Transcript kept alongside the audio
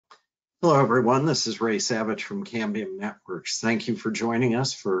Hello, everyone. This is Ray Savage from Cambium Networks. Thank you for joining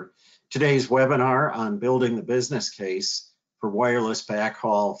us for today's webinar on building the business case for wireless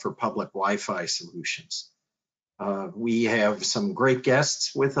backhaul for public Wi-Fi solutions. We have some great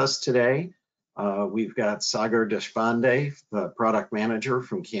guests with us today. We've got Sagar Deshpande, the product manager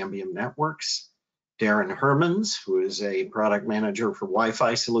from Cambium Networks, Darren Hermans, who is a product manager for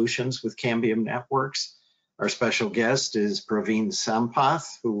Wi-Fi solutions with Cambium Networks. Our special guest is Praveen Sampath,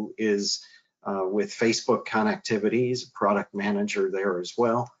 who is with Facebook Connectivity. He's a product manager there as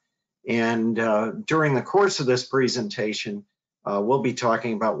well. And during the course of this presentation, we'll be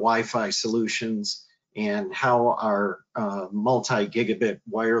talking about Wi-Fi solutions and how our multi-gigabit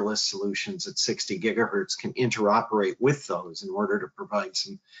wireless solutions at 60 gigahertz can interoperate with those in order to provide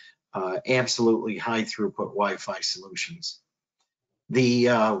some absolutely high throughput Wi-Fi solutions. The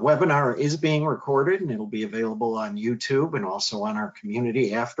webinar is being recorded and it'll be available on YouTube and also on our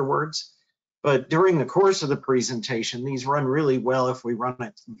community afterwards. But during the course of the presentation, these run really well if we run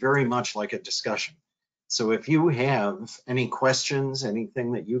it very much like a discussion. So if you have any questions,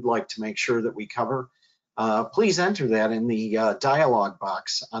 anything that you'd like to make sure that we cover, please enter that in the dialog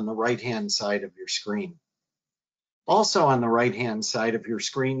box on the right-hand side of your screen. Also on the right-hand side of your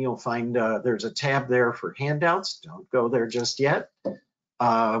screen, you'll find there's a tab there for handouts. Don't go there just yet.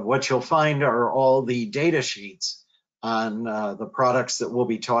 What you'll find are all the data sheets on the products that we'll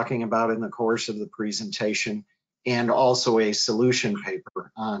be talking about in the course of the presentation, and also a solution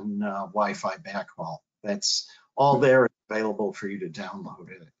paper on Wi-Fi backhaul. That's all there, available for you to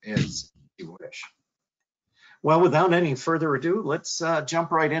download it as you wish. Well, without any further ado, let's jump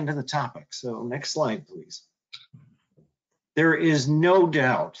right into the topic. So next slide, please. There is no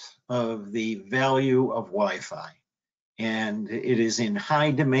doubt of the value of Wi-Fi, and it is in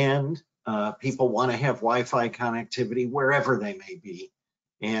high demand. People want to have Wi-Fi connectivity wherever they may be.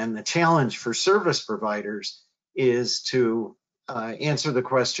 And the challenge for service providers is to answer the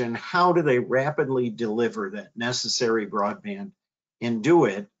question, how do they rapidly deliver that necessary broadband and do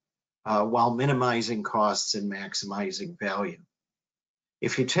it while minimizing costs and maximizing value?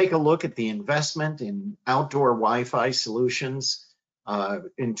 If you take a look at the investment in outdoor Wi-Fi solutions,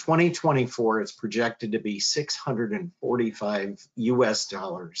 in 2024, it's projected to be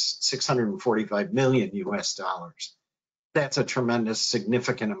 $645 million US dollars. That's a tremendous,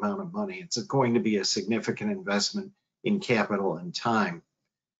 significant amount of money. It's going to be a significant investment in capital and time.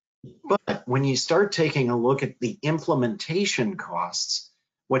 But when you start taking a look at the implementation costs,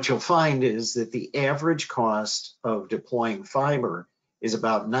 what you'll find is that the average cost of deploying fiber is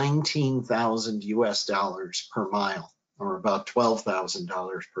about 19,000 US dollars per mile, or about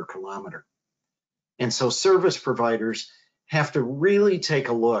 $12,000 per kilometer. And so service providers have to really take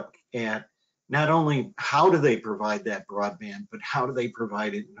a look at not only how do they provide that broadband, but how do they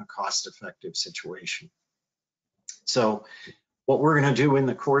provide it in a cost-effective situation. So what we're going to do in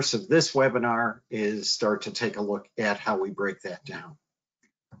the course of this webinar is start to take a look at how we break that down.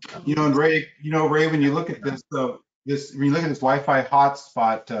 And Ray, when you look at this, when you look at this Wi-Fi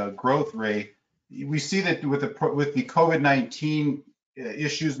hotspot growth rate, we see that with the COVID-19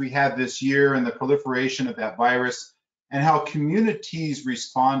 issues we had this year and the proliferation of that virus and how communities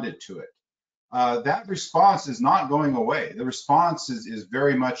responded to it, that response is not going away. The response is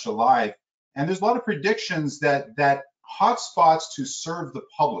very much alive. And there's a lot of predictions that hotspots to serve the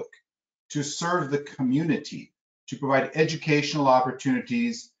public, to serve the community, to provide educational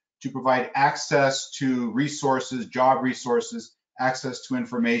opportunities, to provide access to resources, job resources, access to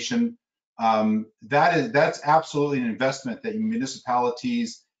information. That's absolutely an investment that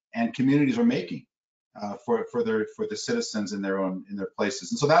municipalities and communities are making for the citizens in their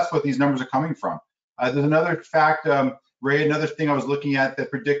places. And so that's what these numbers are coming from. There's another fact, Ray, another thing I was looking at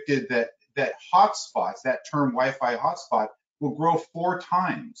that predicted that hotspots, that term Wi-Fi hotspot, will grow 4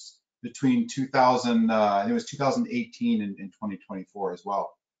 times between 2018 and 2024 as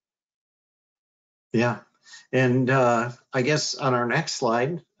well. Yeah, and I guess on our next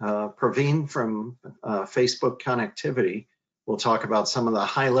slide, Praveen from Facebook Connectivity will talk about some of the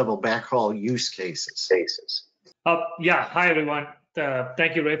high-level backhaul use cases. Yeah, hi everyone.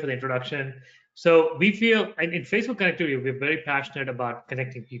 Thank you, Ray, for the introduction. So we feel, in Facebook Connectivity, we're very passionate about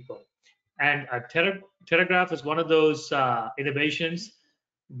connecting people. And Telegraph is one of those innovations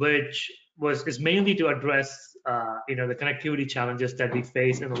which is mainly to address the connectivity challenges that we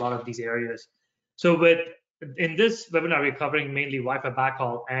face in a lot of these areas. So in this webinar, we're covering mainly Wi-Fi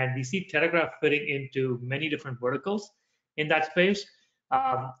backhaul, and we see Telegraph fitting into many different verticals in that space.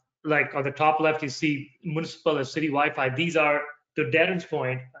 Like on the top left, you see municipal and city Wi-Fi. These are, to Darren's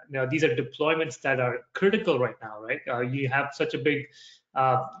point, these are deployments that are critical right now, right? You have such a big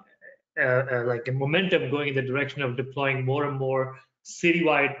like a momentum going in the direction of deploying more and more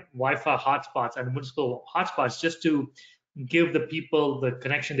citywide Wi-Fi hotspots and municipal hotspots just to give the people the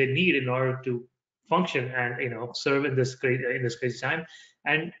connection they need in order to function and serve in this crazy time.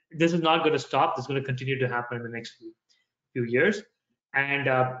 And this is not going to stop. This is going to continue to happen in the next few years. And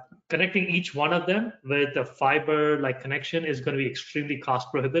connecting each one of them with a fiber-like connection is going to be extremely cost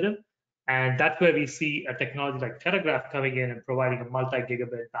prohibitive. And that's where we see a technology like Telegraph coming in and providing a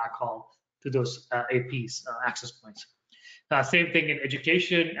multi-gigabit backhaul to those APs, access points. Same thing in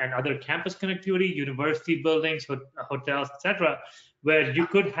education and other campus connectivity, university buildings, hotels, etc., where you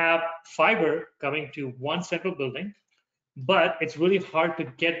could have fiber coming to one central building, but it's really hard to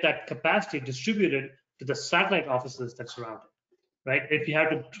get that capacity distributed to the satellite offices that surround it, right? If you have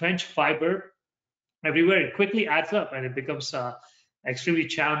to trench fiber everywhere, it quickly adds up and it becomes extremely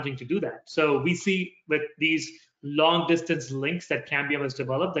challenging to do that. So we see with these long distance links that Cambium has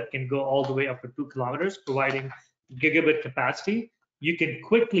developed that can go all the way up to 2 kilometers, providing gigabit capacity, you can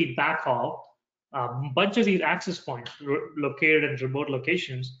quickly backhaul a bunch of these access points located in remote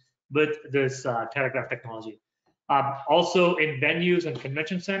locations with this Telegraph technology. Also in venues and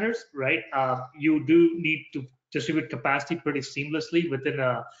convention centers, right? You do need to distribute capacity pretty seamlessly within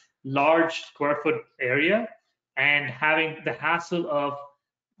a large square foot area, and having the hassle of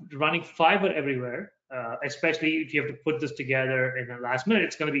running fiber everywhere, especially if you have to put this together in the last minute,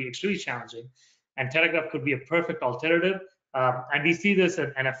 it's going to be extremely challenging. And Telegraph could be a perfect alternative. And we see this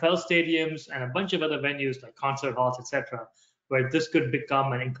at NFL stadiums and a bunch of other venues like concert halls, etc., where this could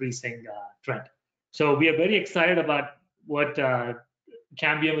become an increasing trend. So we are very excited about what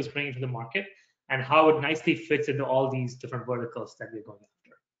Cambium is bringing to the market and how it nicely fits into all these different verticals that we're going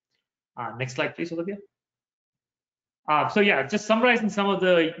after. Next slide, please, Olivia. So yeah, just summarizing some of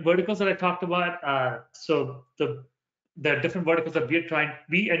the verticals that I talked about. So the different verticals that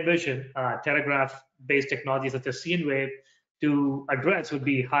we envision Telegraph-based technologies such as C&Wave to address would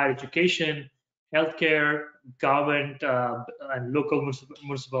be higher education, healthcare, government, and local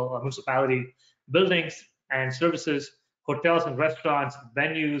municipality buildings and services, hotels and restaurants,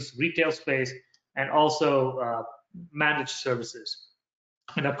 venues, retail space, and also managed services.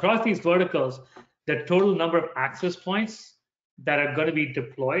 And across these verticals, the total number of access points that are going to be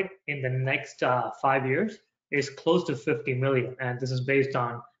deployed in the next 5 years is close to 50 million. And this is based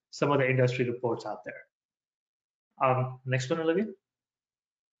on some of the industry reports out there. Next one, Olivia.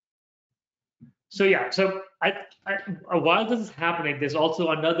 So yeah, so while this is happening, there's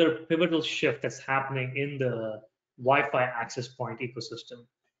also another pivotal shift that's happening in the Wi-Fi access point ecosystem.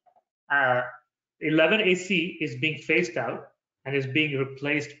 11AC is being phased out and is being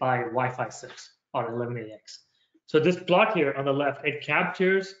replaced by Wi-Fi 6 or 11AX. So this plot here on the left, it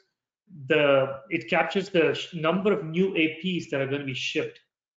captures the number of new APs that are going to be shipped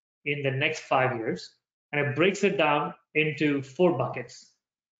in the next 5 years, and it breaks it down into 4 buckets,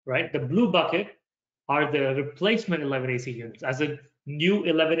 right? The blue bucket are the replacement 11AC units, as in new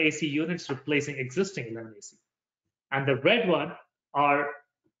 11AC units replacing existing 11AC. And the red one are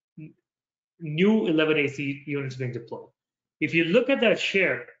new 11AC units being deployed. If you look at that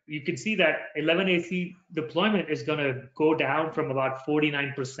share, you can see that 11AC deployment is going to go down from about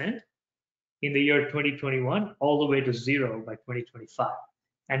 49% in the year 2021 all the way to 0 by 2025.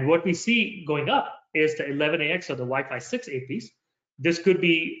 And what we see going up is the 11AX or the Wi-Fi 6 APs. This could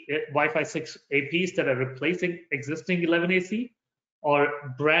be Wi-Fi 6 APs that are replacing existing 11AC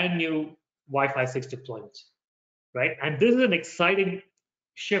or brand new Wi-Fi 6 deployments, right? And this is an exciting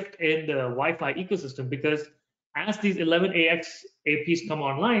shift in the Wi-Fi ecosystem because as these 11AX APs come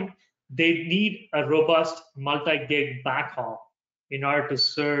online, they need a robust multi-gig backhaul in order to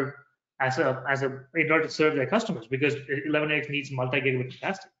serve in order to serve their customers, because 11AX needs multi-gigabit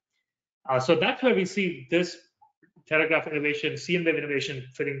capacity. So that's where we see this Telegraph innovation, C&Wave innovation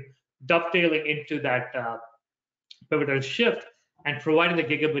dovetailing into that pivotal shift and providing the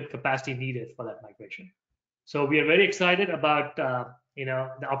gigabit capacity needed for that migration. So we are very excited about the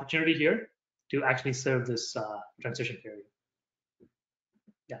opportunity here to actually serve this transition period.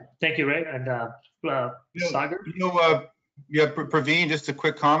 Yeah, thank you, Ray, and Sagar. Yeah, Praveen, just a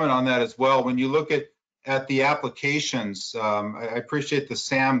quick comment on that as well. When you look at the applications, I appreciate the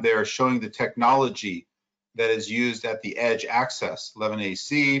SAM there showing the technology that is used at the edge access.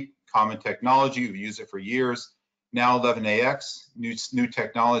 11AC, common technology, we've used it for years. Now 11AX, new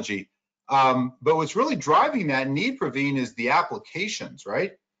technology. But what's really driving that need, Praveen, is the applications,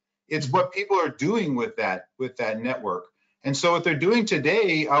 right? It's what people are doing with that network. And so what they're doing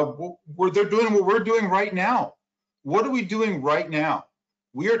today, they're doing what we're doing right now. What are we doing right now?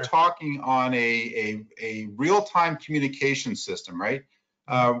 We are talking on a real-time communication system, right?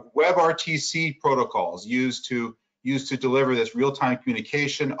 WebRTC protocols used to deliver this real-time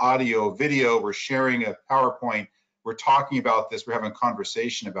communication, audio, video. We're sharing a PowerPoint. We're talking about this. We're having a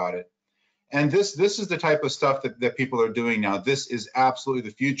conversation about it. And this is the type of stuff that people are doing now. This is absolutely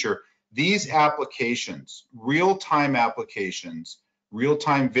the future. These applications, real-time applications,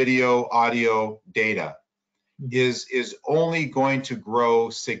 real-time video, audio, data, is only going to grow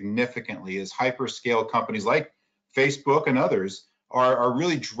significantly as hyperscale companies like Facebook and others are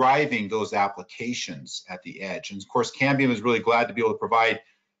really driving those applications at the edge. And of course, Cambium is really glad to be able to provide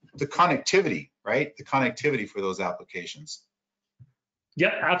the connectivity, right? The connectivity for those applications.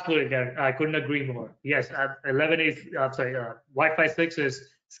 Yeah, absolutely, Darren. I couldn't agree more. Yes, 11 is, Wi-Fi 6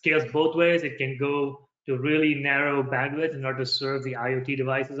 scales both ways. It can go to really narrow bandwidth in order to serve the IoT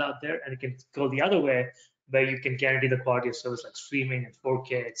devices out there, and it can go the other way where you can guarantee the quality of service like streaming and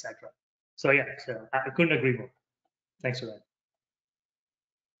 4K, etc. So yeah, so I couldn't agree more. Thanks for that.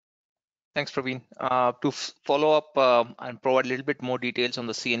 Thanks, Praveen. To follow up and provide a little bit more details on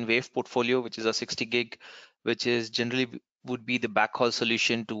the cnWave portfolio, which is a 60 gig, which is generally would be the backhaul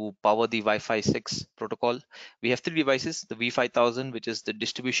solution to power the Wi-Fi 6 protocol. We have 3 devices, the V5000, which is the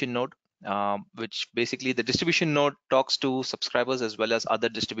distribution node, which basically the distribution node talks to subscribers as well as other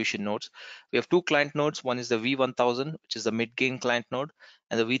distribution nodes. We have 2 client nodes. One is the V1000, which is the mid-gain client node,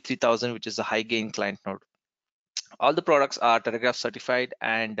 and the V3000, which is the high-gain client node. All the products are Telegraph certified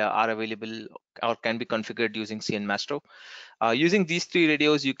and are available or can be configured using CN Mastro. Using these 3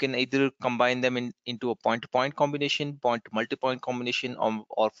 radios, you can either combine them into a point-to-point combination, point-to-multipoint combination,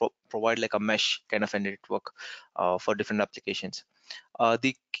 or provide like a mesh kind of a network for different applications.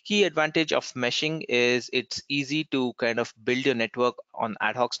 The key advantage of meshing is it's easy to kind of build your network on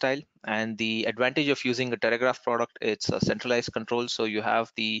ad hoc style, and the advantage of using a Telegraph product, it's a centralized control. So you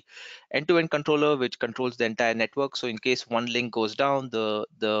have the end-to-end controller which controls the entire network. So in case one link goes down,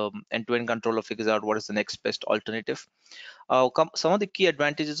 the end-to-end controller figures out what is the next best alternative. Some of the key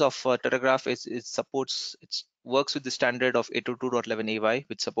advantages of Telegraph is it works with the standard of 802.11ay,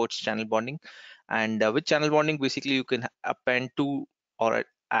 which supports channel bonding. And with channel bonding, basically you can append 2 or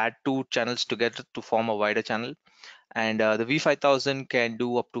add 2 channels together to form a wider channel. And the V5000 can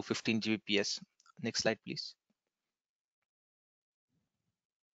do up to 15 Gbps. Next slide, please.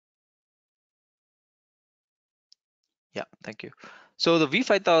 Yeah, thank you. So the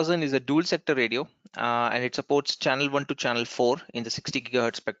V5000 is a dual sector radio, and it supports channel 1 to channel 4 in the 60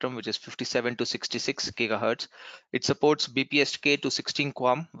 gigahertz spectrum, which is 57 to 66 gigahertz. It supports BPSK to 16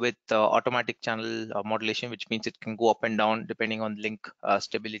 QAM with automatic channel modulation, which means it can go up and down depending on link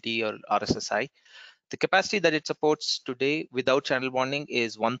stability or RSSI. The capacity that it supports today without channel bonding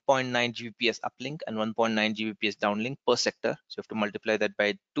is 1.9 Gbps uplink and 1.9 Gbps downlink per sector. So you have to multiply that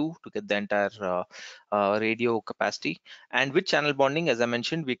by 2 to get the entire radio capacity. And with channel bonding, as I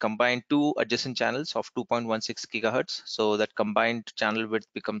mentioned, we combine 2 adjacent channels of 2.16 gigahertz. So that combined channel width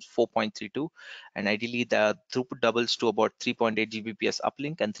becomes 4.32. And ideally, the throughput doubles to about 3.8 Gbps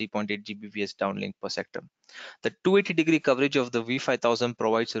uplink and 3.8 Gbps downlink per sector. The 280-degree coverage of the V5000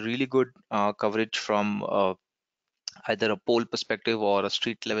 provides a really good coverage from either a pole perspective or a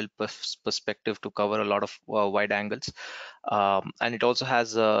street level perspective to cover a lot of wide angles. And it also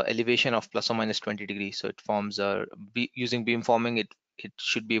has elevation of plus or minus 20 degrees. So it forms using beamforming, it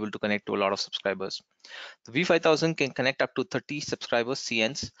should be able to connect to a lot of subscribers. The V5000 can connect up to 30 subscribers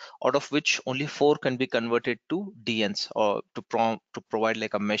CNs, out of which only 4 can be converted to DNs or to provide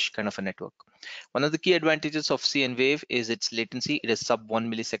like a mesh kind of a network. One of the key advantages of cnWave is its latency. It is sub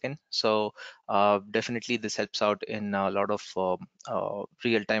 1 millisecond. So definitely this helps out in a lot of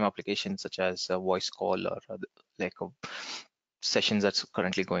real-time applications such as voice call or like sessions that's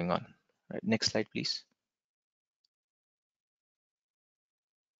currently going on. Right, next slide, please.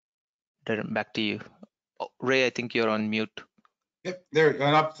 Darren, back to you. Oh, Ray, I think you're on mute. Yep, there.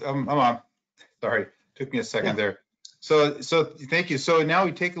 I'm on. Sorry, took me a second there. So thank you. So now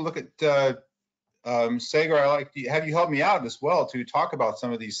we take a look at Sagar. I like to have you help me out as well to talk about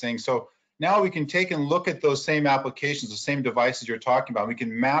some of these things. So now we can take and look at those same applications, the same devices you're talking about. We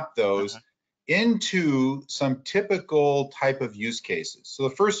can map those into some typical type of use cases. So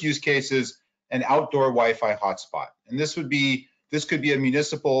the first use case is an outdoor Wi-Fi hotspot, and this could be a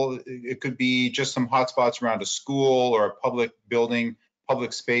municipal, it could be just some hotspots around a school or a public building,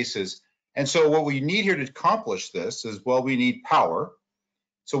 public spaces. And so what we need here to accomplish this is, well, we need power.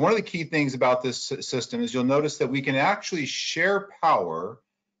 So one of the key things about this system is you'll notice that we can actually share power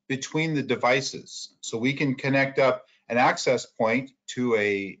between the devices. So we can connect up an access point to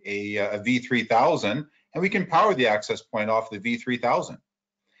a V3000, and we can power the access point off the V3000.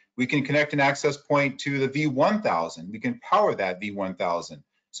 We can connect an access point to the V1000. We can power that V1000.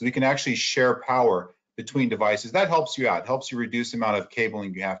 So we can actually share power between devices. That helps you out, helps you reduce the amount of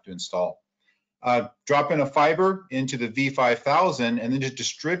cabling you have to install. Drop in a fiber into the V5000 and then just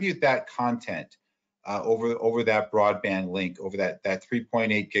distribute that content over that broadband link, over that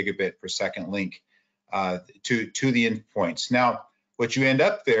 3.8 gigabit per second link to the endpoints. Now, what you end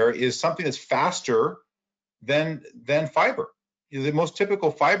up there is something that's faster than fiber. The most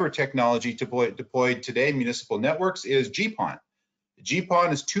typical fiber technology deployed today in municipal networks is GPON.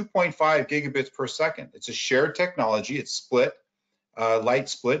 GPON is 2.5 gigabits per second. It's a shared technology. It's split, light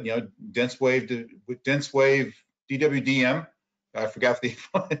split, dense wave DWDM. I forgot the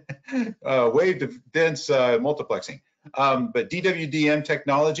wave to dense multiplexing. But DWDM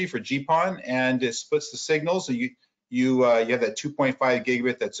technology for GPON, and it splits the signals. So you have that 2.5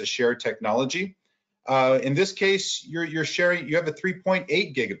 gigabit. That's a shared technology. In this case, you're sharing. You have a 3.8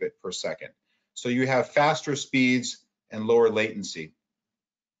 gigabit per second. So you have faster speeds and lower latency.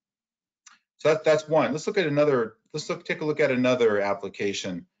 So that's one. Let's look at another. Take a look at another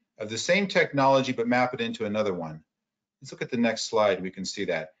application of the same technology, but map it into another one. Let's look at the next slide. We can see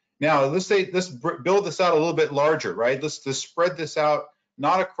that. Now, let's build this out a little bit larger, right? Let's spread this out,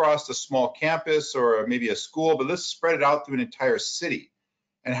 not across a small campus or maybe a school, but let's spread it out through an entire city.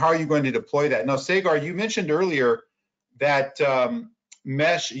 And how are you going to deploy that? Now, Sagar, you mentioned earlier that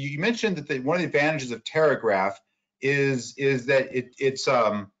mesh. You mentioned that one of the advantages of Terragraph is that it's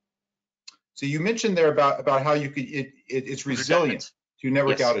so you mentioned there about how you could it's resilient to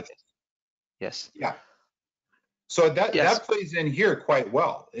network outages. Yes. Yeah. So that plays in here quite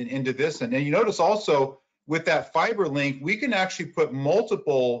well into this. And then you notice also with that fiber link, we can actually put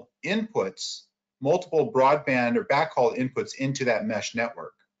multiple inputs, multiple broadband or backhaul inputs into that mesh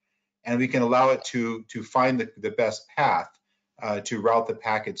network. And we can allow it to find the best path to route the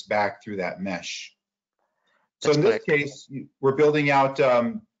packets back through that mesh. So in this case, we're building out,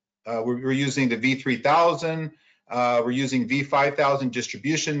 we're using the V3000, we're using V5000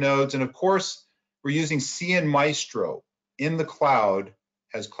 distribution nodes, and of course, we're using CN Maestro in the cloud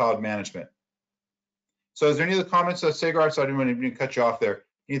as cloud management. So is there any other comments, Sagar? So I didn't want to cut you off there.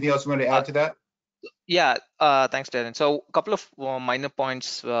 Anything else you want to add to that? Yeah, thanks, Darren. So a couple of minor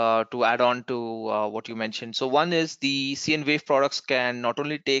points to add on to what you mentioned. So one is the CN Wave products can not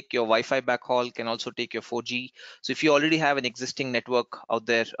only take your Wi-Fi backhaul, can also take your 4G. So if you already have an existing network out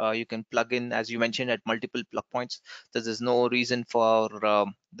there, you can plug in, as you mentioned, at multiple plug points. There's no reason for the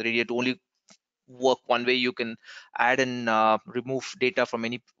radio to only work one way. You can add and remove data from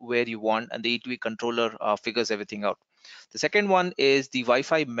anywhere you want, and the E2E controller figures everything out. The second one is the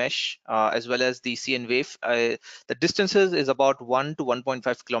Wi-Fi mesh as well as the CN Wave. The distances is about 1 to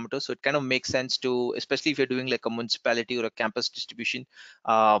 1.5 kilometers, so it kind of makes sense to, especially if you're doing like a municipality or a campus distribution,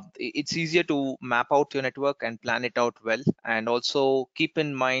 it's easier to map out your network and plan it out well, and also keep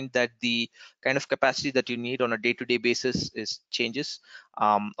in mind that the kind of capacity that you need on a day-to-day basis changes,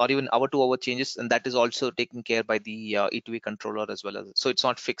 or even hour-to-hour changes, and that is also taken care by the E2E controller as well. So it's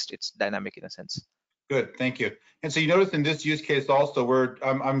not fixed, it's dynamic in a sense. Good, thank you. And so you notice in this use case also,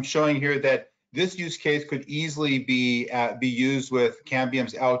 I'm showing here that this use case could easily be used with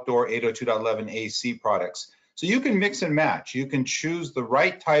Cambium's outdoor 802.11 AC products. So you can mix and match. You can choose the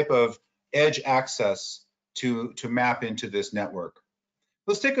right type of edge access to map into this network.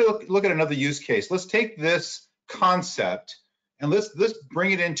 Let's take a look at another use case. Let's take this concept and let's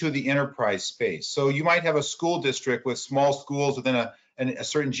bring it into the enterprise space. So you might have a school district with small schools within a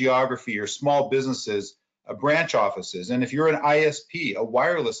certain geography, or small businesses, branch offices. And if you're an ISP, a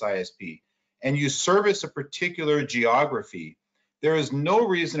wireless ISP, and you service a particular geography, there is no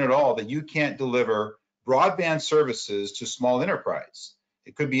reason at all that you can't deliver broadband services to small enterprise.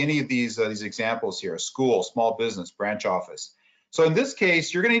 It could be any of these examples here: a school, small business, branch office. So in this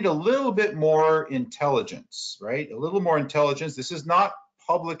case, you're going to need a little bit more intelligence, right? A little more intelligence. This is not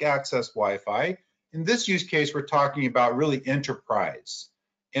public access Wi-Fi. In this use case, we're talking about really enterprise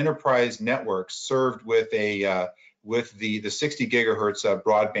networks served with the 60 gigahertz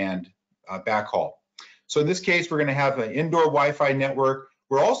broadband backhaul. So in this case, we're going to have an indoor Wi-Fi network.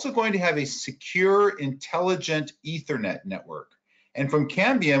 We're also going to have a secure, intelligent Ethernet network. And from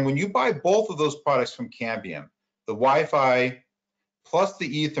Cambium, when you buy both of those products from Cambium, the Wi-Fi plus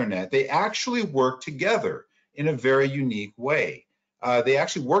the Ethernet, they actually work together in a very unique way. They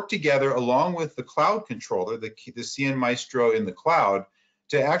actually work together along with the cloud controller, the CN Maestro in the cloud,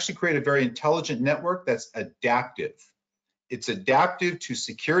 to actually create a very intelligent network that's adaptive. It's adaptive to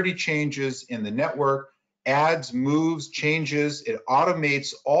security changes in the network, adds, moves, changes. It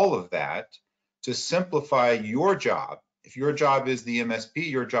automates all of that to simplify your job If your job is the MSP,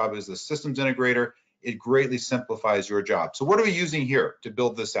 your job is the systems integrator, it greatly simplifies your job. So what are we using here to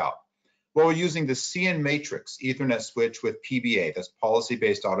build this out? Well, we're using the CN Matrix Ethernet switch with PBA, that's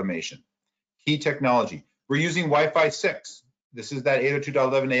policy-based automation. Key technology. We're using Wi-Fi 6. This is that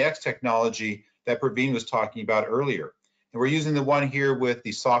 802.11ax technology that Praveen was talking about earlier. And we're using the one here with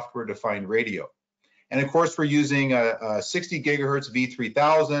the software-defined radio. And of course, we're using a 60 gigahertz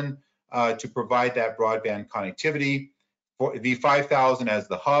V3000 to provide that broadband connectivity. For V5000 as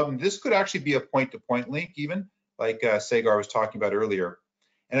the hub. And this could actually be a point-to-point link even, like Sagar was talking about earlier.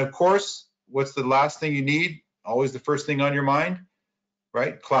 And of course, what's the last thing you need? Always the first thing on your mind,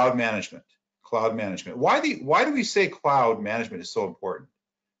 right? Cloud management. Cloud management. Why do we say cloud management is so important?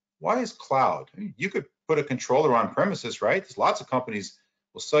 Why is cloud? I mean, you could put a controller on premises, right? There's lots of companies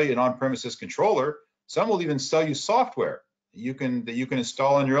will sell you an on-premises controller. Some will even sell you software that you can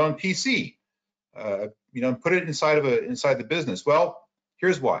install on your own PC. Put it inside the business. Well,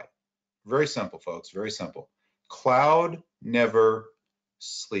 here's why. Very simple, folks. Very simple. Cloud never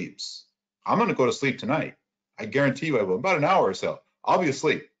sleeps. I'm going to go to sleep tonight. I guarantee you I will. About an hour or so. I'll be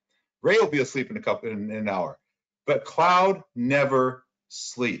asleep. Ray will be asleep in an hour. But cloud never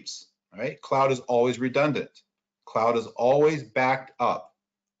sleeps. Right? Cloud is always redundant. Cloud is always backed up,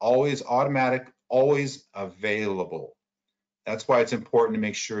 always automatic, always available. That's why it's important to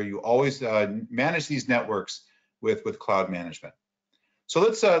make sure you always manage these networks with cloud management. So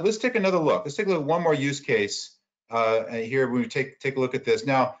let's take another look. Let's take a look at one more use case here when we take a look at this.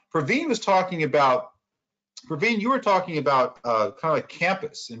 Now, Praveen was talking about, you were talking about kind of like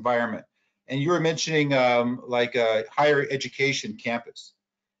campus environment, and you were mentioning like a higher education campus,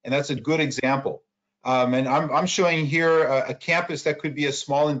 and that's a good example. And I'm showing here a campus that could be a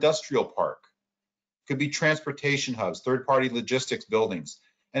small industrial park. Could be transportation hubs, third-party logistics buildings.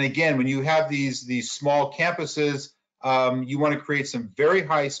 And again, when you have these small campuses, you want to create some very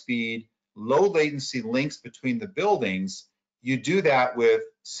high-speed, low-latency links between the buildings. You do that with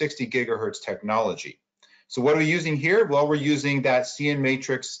 60 gigahertz technology. So what are we using here? Well, we're using that CN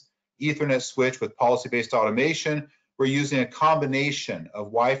Matrix Ethernet switch with policy-based automation. We're using a combination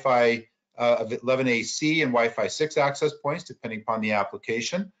of Wi-Fi of 11AC and Wi-Fi 6 access points, depending upon the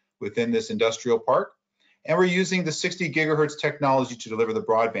application within this industrial park. And we're using the 60 gigahertz technology to deliver the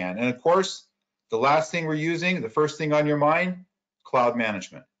broadband. And of course, the last thing we're using, the first thing on your mind, cloud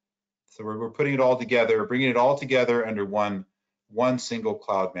management. So we're putting it all together, bringing it all together under one single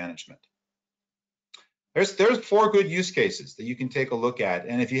cloud management. There's 4 good use cases that you can take a look at.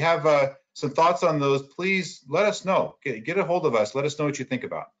 And if you have some thoughts on those, please let us know. Get a hold of us. Let us know what you think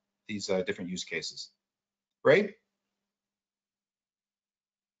about these different use cases. Ray?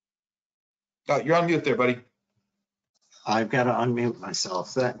 Oh, you're on mute there, buddy. I've got to unmute myself.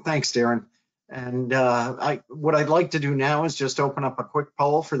 Thanks, Darren. And what I'd like to do now is just open up a quick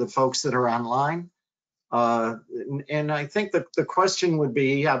poll for the folks that are online. And I think that the question would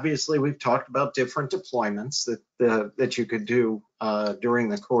be, obviously, we've talked about different deployments that you could do during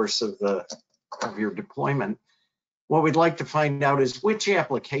the course of your deployment. What we'd like to find out is which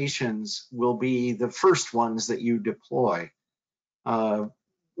applications will be the first ones that you deploy.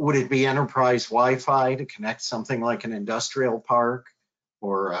 Would it be enterprise Wi-Fi to connect something like an industrial park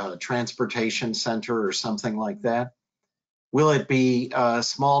or a transportation center or something like that? Will it be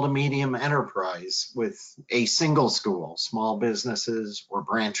small to medium enterprise with a single school, small businesses or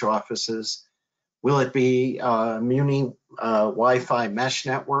branch offices? Will it be a Muni Wi-Fi mesh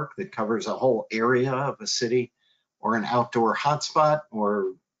network that covers a whole area of a city or an outdoor hotspot?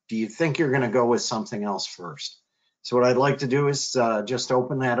 Or do you think you're going to go with something else first? So what I'd like to do is just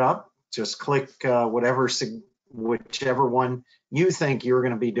open that up. Just click whichever one you think you're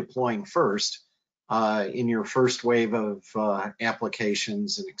going to be deploying first in your first wave of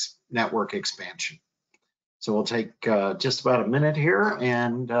applications and network expansion. So we'll take just about a minute here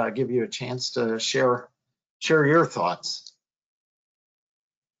and give you a chance to share your thoughts.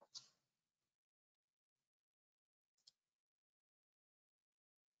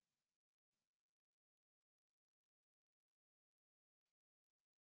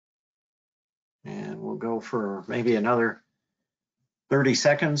 And we'll go for maybe another 30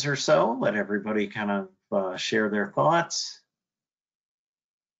 seconds or so. Let everybody kind of share their thoughts.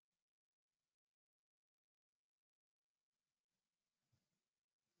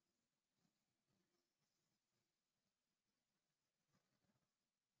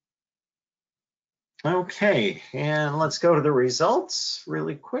 Okay, and let's go to the results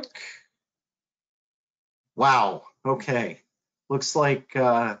really quick. Wow, okay. Looks like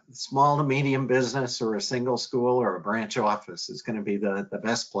small to medium business or a single school or a branch office is going to be the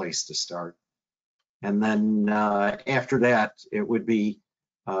best place to start. And then after that, it would be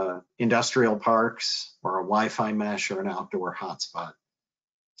industrial parks or a Wi-Fi mesh or an outdoor hotspot.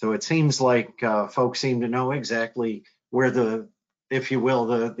 So it seems like folks seem to know exactly where the, if you will,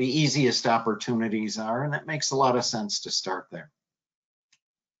 the easiest opportunities are, and that makes a lot of sense to start there.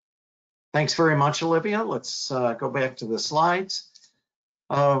 Thanks very much, Olivia. Let's go back to the slides.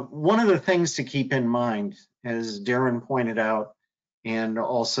 One of the things to keep in mind, as Darren pointed out, and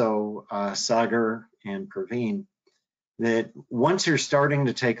also Sagar and Praveen, that once you're starting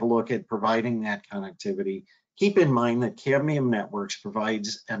to take a look at providing that connectivity, keep in mind that Cambium Networks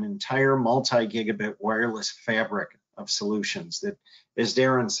provides an entire multi-gigabit wireless fabric of solutions that, as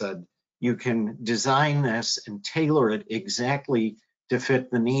Darren said, you can design this and tailor it exactly to fit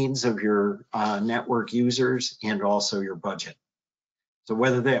the needs of your network users and also your budget. So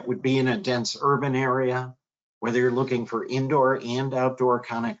whether that would be in a dense urban area, whether you're looking for indoor and outdoor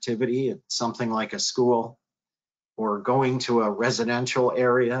connectivity at something like a school, or going to a residential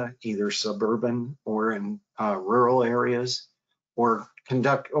area, either suburban or in rural areas, or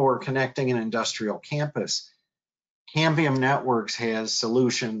connecting an industrial campus, Cambium Networks has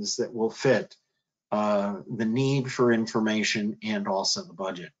solutions that will fit the need for information and also the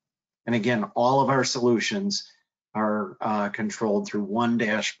budget. And again, all of our solutions are controlled through one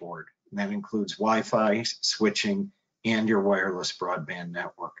dashboard. And that includes Wi-Fi, switching, and your wireless broadband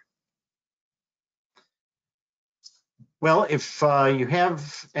network. Well, if you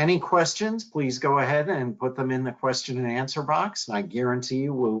have any questions, please go ahead and put them in the question and answer box. And I guarantee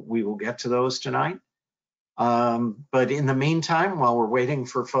you we will get to those tonight. But in the meantime, while we're waiting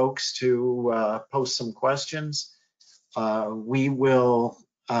for folks to post some questions,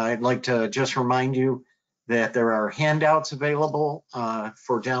 I'd like to just remind you that there are handouts available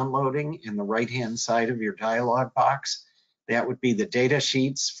for downloading in the right-hand side of your dialog box. That would be the data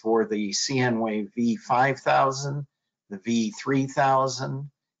sheets for the CNWave V5000, the V3000,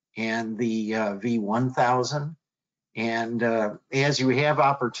 and the V1000. And as you have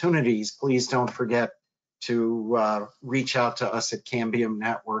opportunities, please don't forget to reach out to us at Cambium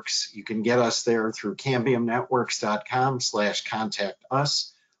Networks. You can get us there through cambiumnetworks.com/contact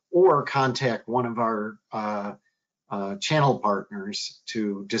us, or contact one of our channel partners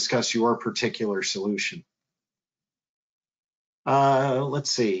to discuss your particular solution. Let's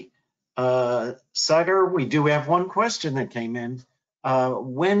see. Sagar, we do have one question that came in.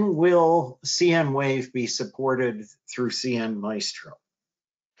 When will CNWave be supported through CN Maestro?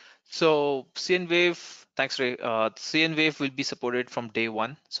 So CNWave, thanks Ray. CNWave will be supported from day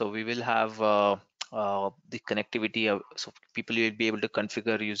one. So we will have the connectivity, so people will be able to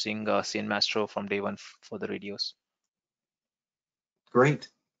configure using CN Maestro from day one for the radios. Great.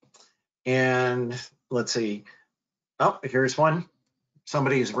 And let's see. Oh, here's one.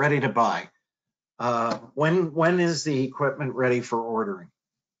 Somebody's ready to buy. When is the equipment ready for ordering?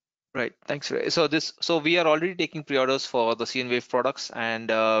 Right, thanks Ray. So we are already taking pre-orders for the CNWave products,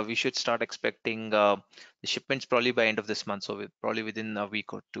 and we should start expecting the shipments probably by end of this month. So probably within a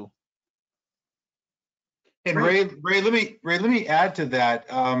week or two. And Ray, let me add to that.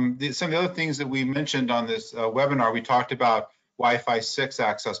 Some of the other things that we mentioned on this webinar, we talked about Wi-Fi 6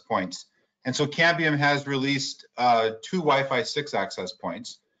 access points. And so Cambium has released 2 Wi-Fi 6 access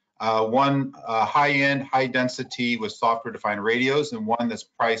points. One high-end, high-density with software-defined radios, and one that's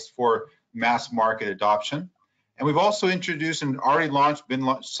priced for mass market adoption. And we've also introduced and already been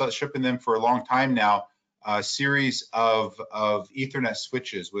shipping them for a long time now, a series of Ethernet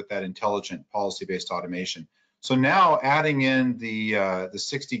switches with that intelligent policy-based automation. So now adding in the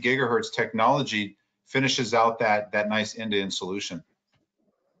 60 gigahertz technology finishes out that nice end-to-end solution.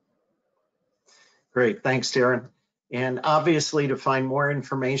 Great, thanks, Darren. And obviously, to find more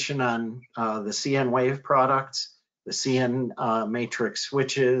information on the CNWave products, the CN Matrix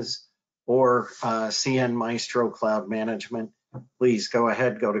switches, or CN Maestro Cloud Management, please go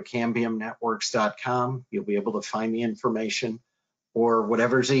ahead, go to cambiumnetworks.com. You'll be able to find the information, or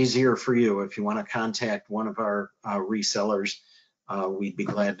whatever's easier for you. If you want to contact one of our resellers, we'd be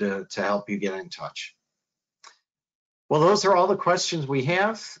glad to help you get in touch. Well, those are all the questions we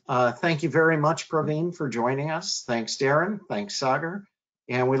have. Thank you very much, Praveen, for joining us. Thanks, Darren. Thanks, Sagar.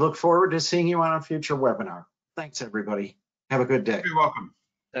 And we look forward to seeing you on a future webinar. Thanks, everybody. Have a good day. You're welcome.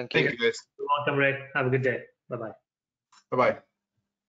 Thank you. Thank you, guys. You're welcome, Ray. Have a good day. Bye-bye. Bye-bye.